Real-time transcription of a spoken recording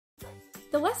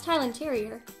The West Highland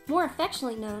Terrier, more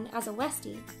affectionately known as a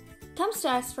Westie, comes to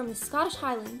us from the Scottish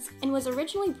Highlands and was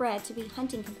originally bred to be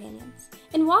hunting companions.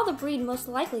 And while the breed most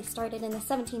likely started in the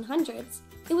 1700s,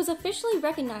 it was officially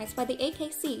recognized by the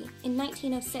AKC in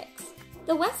 1906.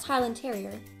 The West Highland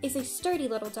Terrier is a sturdy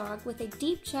little dog with a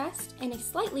deep chest and a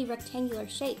slightly rectangular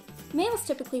shape. Males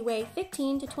typically weigh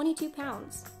 15 to 22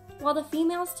 pounds, while the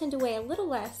females tend to weigh a little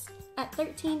less at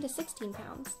 13 to 16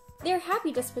 pounds. Their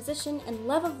happy disposition and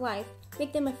love of life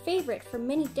make them a favorite for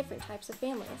many different types of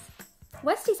families.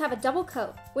 Westies have a double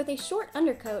coat with a short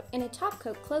undercoat and a top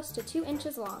coat close to 2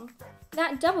 inches long.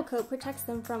 That double coat protects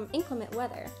them from inclement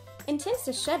weather and tends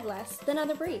to shed less than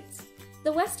other breeds.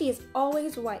 The Westie is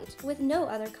always white with no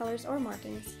other colors or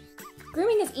markings.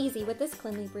 Grooming is easy with this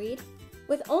cleanly breed,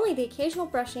 with only the occasional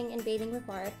brushing and bathing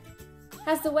required.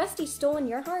 Has the Westie stolen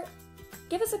your heart?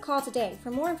 Give us a call today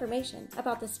for more information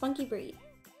about this funky breed.